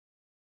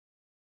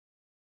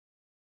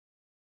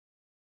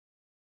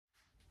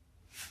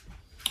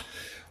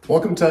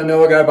Welcome to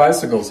Noah Guy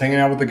Bicycles, Hanging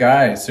Out with the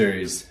Guy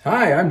series.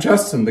 Hi, I'm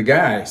Justin, the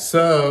guy.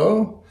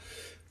 So,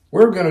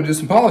 we're going to do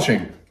some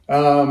polishing.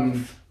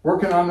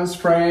 Working on this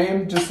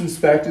frame, just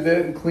inspected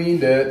it and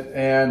cleaned it,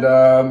 and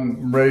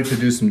I'm ready to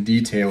do some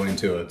detailing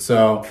to it.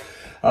 So,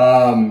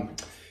 gonna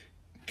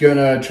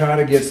try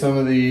to get some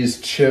of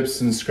these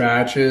chips and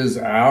scratches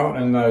out,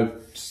 and I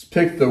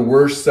picked the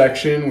worst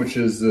section, which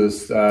is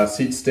this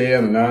seat stay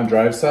on the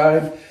non-drive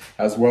side,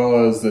 as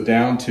well as the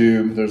down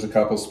tube. There's a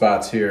couple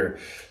spots here.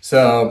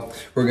 So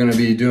we're gonna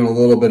be doing a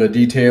little bit of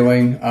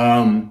detailing.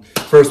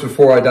 First,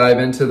 before I dive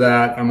into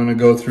that, I'm gonna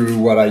go through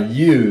what I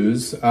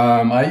use.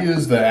 I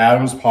use the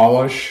Adams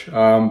polishes.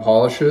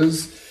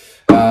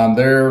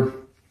 They're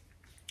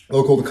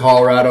local to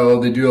Colorado.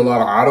 They do a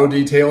lot of auto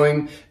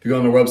detailing. If you go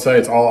on their website,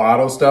 it's all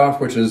auto stuff,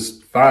 which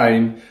is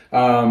fine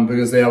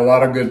because they have a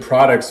lot of good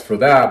products for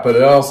that, but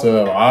they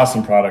also have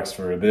awesome products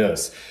for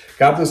this.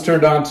 Got this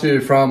turned on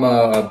from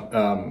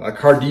a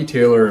car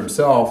detailer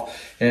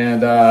himself,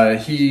 and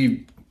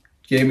he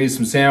gave me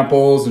some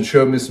samples and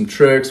showed me some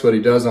tricks, what he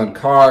does on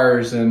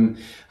cars, and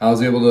I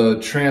was able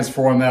to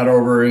transform that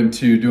over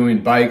into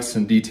doing bikes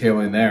and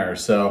detailing there.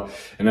 So,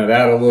 and I've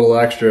added a little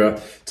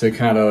extra to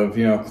kind of,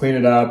 clean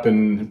it up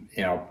and,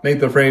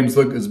 make the frames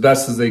look as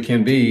best as they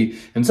can be.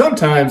 And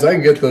sometimes I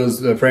can get those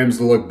frames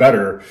to look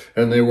better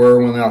than they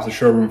were when they're off the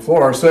showroom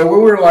floor. So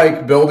when we're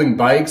like building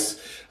bikes,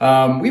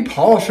 we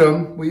polish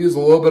them. We use a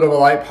little bit of a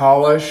light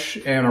polish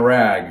and a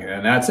rag,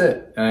 and that's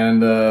it.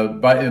 And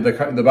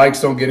the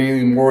bikes don't get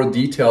any more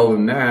detail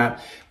than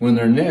that when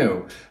they're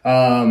new.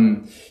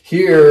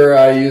 Here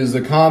I use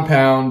the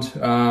compound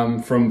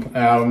from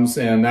Adams,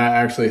 and that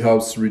actually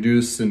helps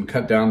reduce and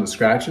cut down the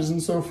scratches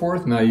and so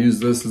forth. And I use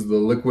this as the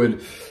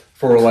liquid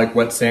for like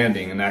wet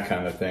sanding and that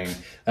kind of thing.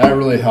 That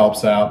really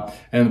helps out.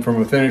 And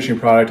from a finishing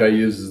product, I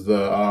use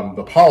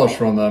the polish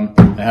from them.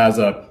 It has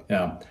a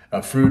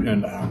fruit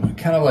and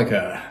kind of like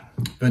a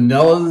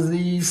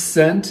vanilla-y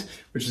scent,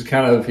 which is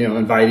kind of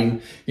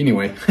inviting.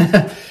 Anyway,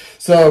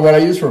 so what I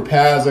use for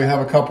pads, I have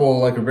a couple,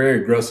 like a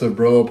very aggressive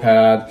Brillo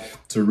pad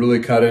to really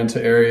cut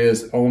into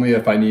areas only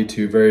if I need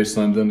to, very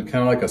slim, then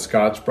kind of like a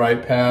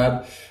Scotch-Brite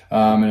pad.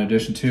 In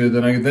addition to,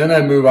 then I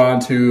move on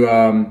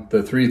to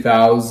the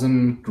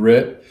 3000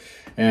 grit.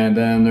 And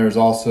then there's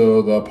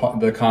also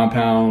the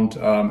compound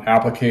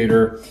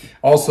applicator.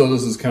 Also,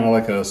 this is kind of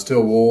like a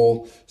steel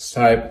wool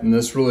type, and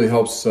this really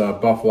helps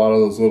buff a lot of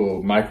those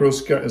little micro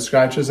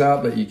scratches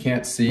out that you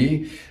can't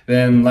see.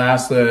 Then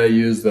lastly, I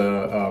use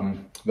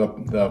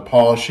the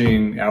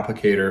polishing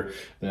applicator.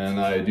 Then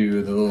I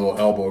do the little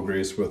elbow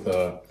grease with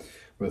a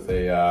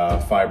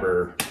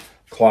fiber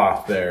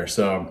cloth there.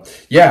 So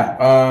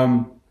yeah,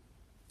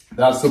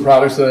 that's the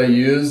products that I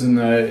use,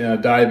 and I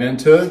dive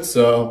into it.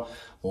 So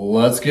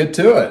let's get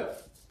to it.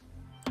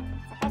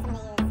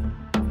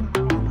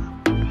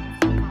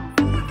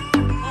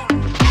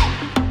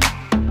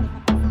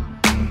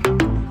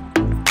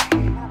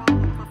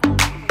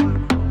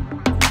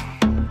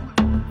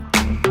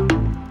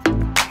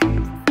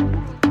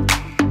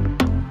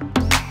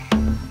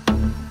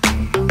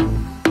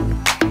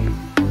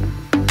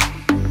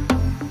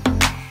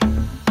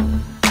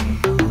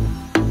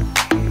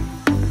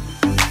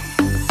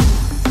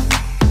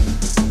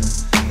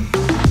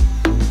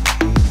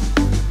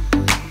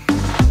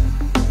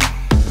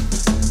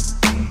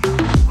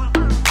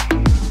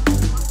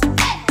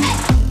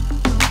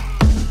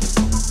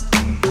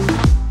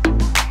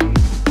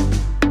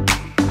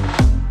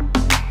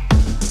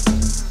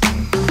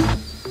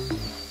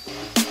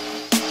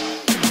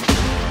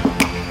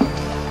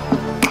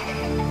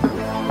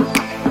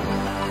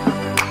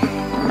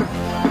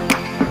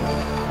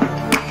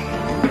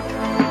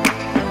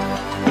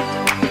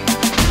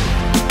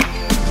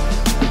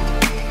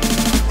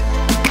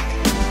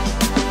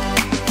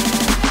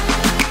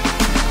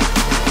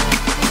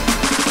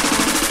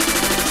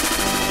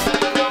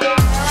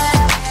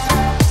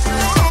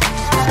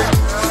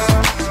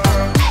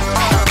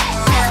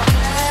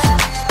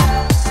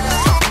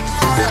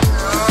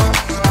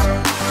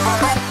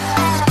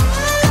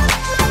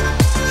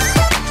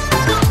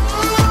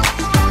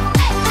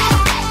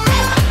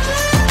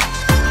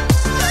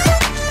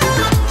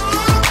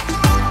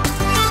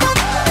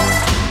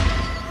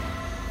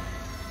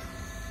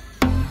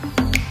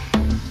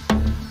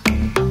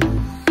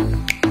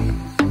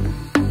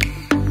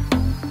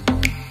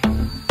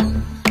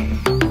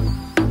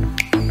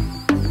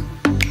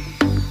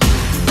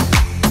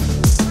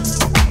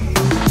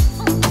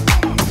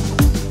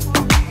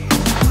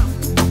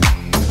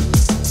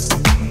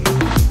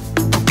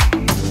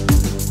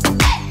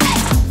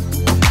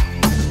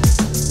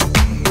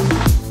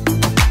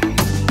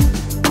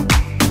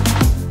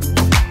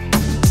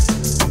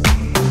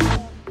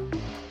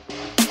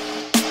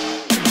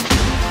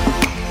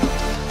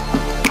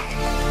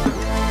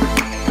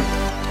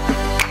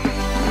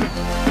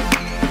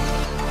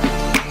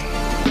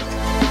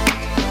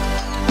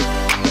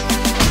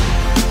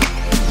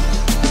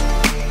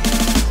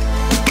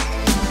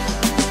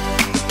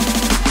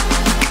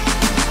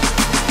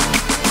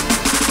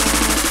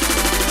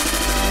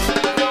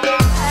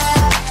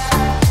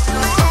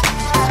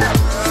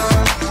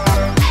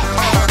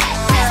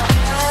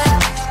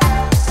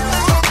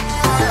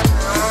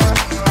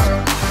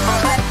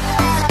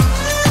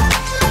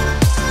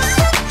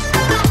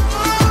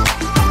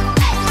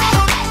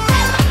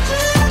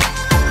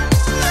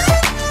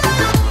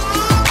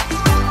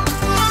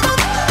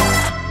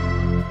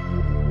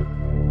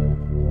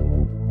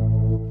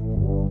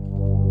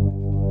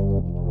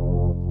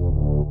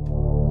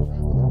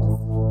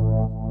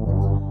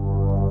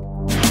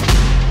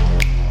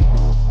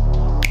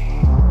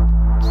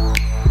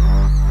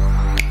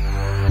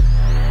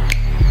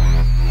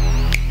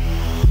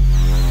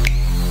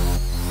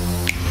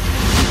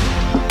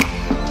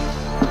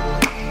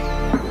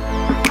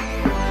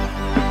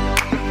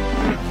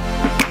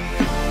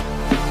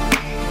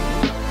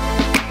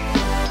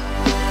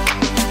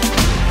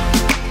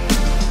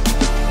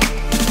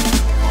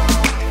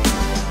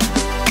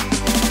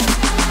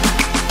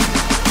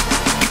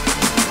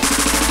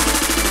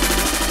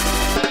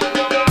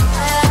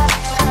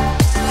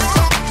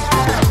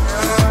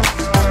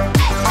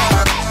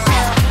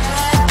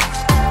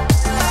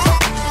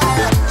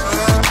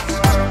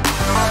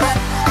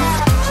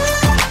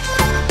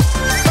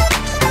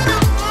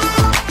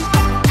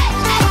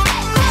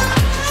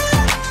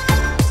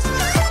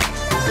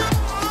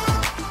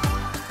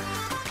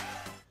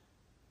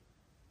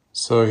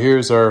 So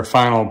here's our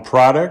final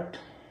product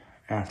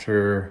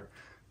after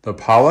the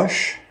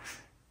polish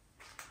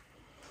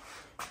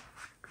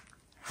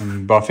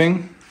and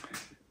buffing.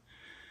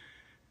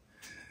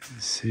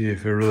 Let's see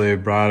if it really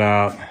brought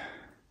out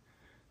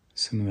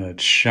some of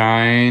that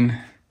shine.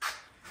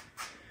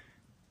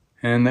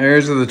 And the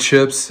areas of the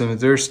chips,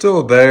 they're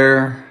still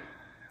there.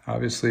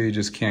 Obviously, you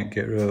just can't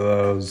get rid of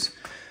those.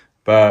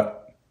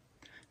 But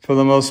for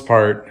the most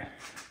part,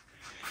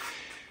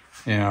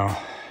 you know,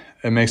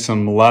 it makes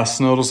them less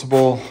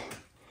noticeable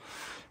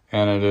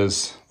and it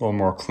is a little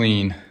more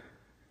clean.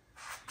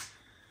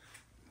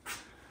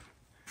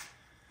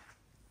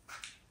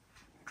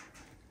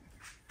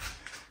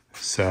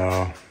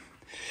 So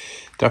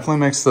definitely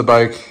makes the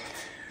bike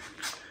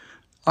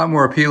a lot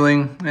more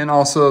appealing, and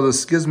also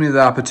this gives me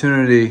the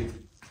opportunity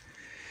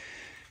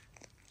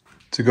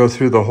to go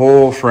through the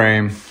whole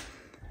frame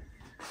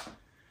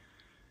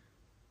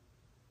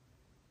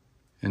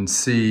and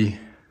see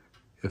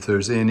if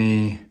there's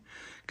any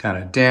kind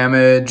of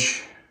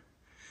damage.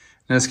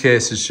 In this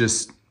case, it's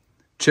just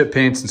chip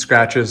paints and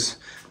scratches,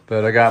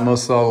 but I got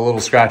most of all the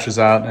little scratches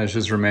out and it's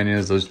just remaining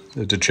as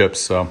the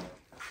chips. So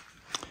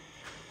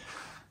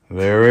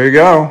there we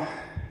go.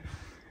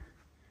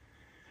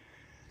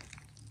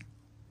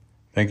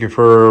 Thank you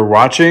for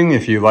watching.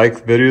 If you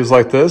like videos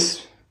like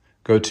this,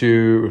 go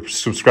to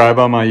subscribe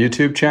on my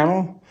YouTube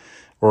channel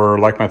or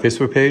like my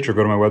Facebook page or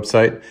go to my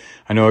website,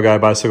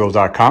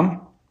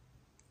 iknowaguybicycles.com,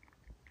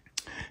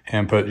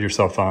 and put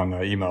yourself on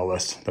the email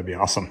list. That'd be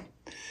awesome.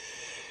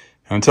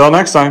 Until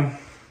next time,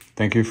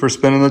 thank you for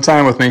spending the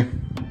time with me.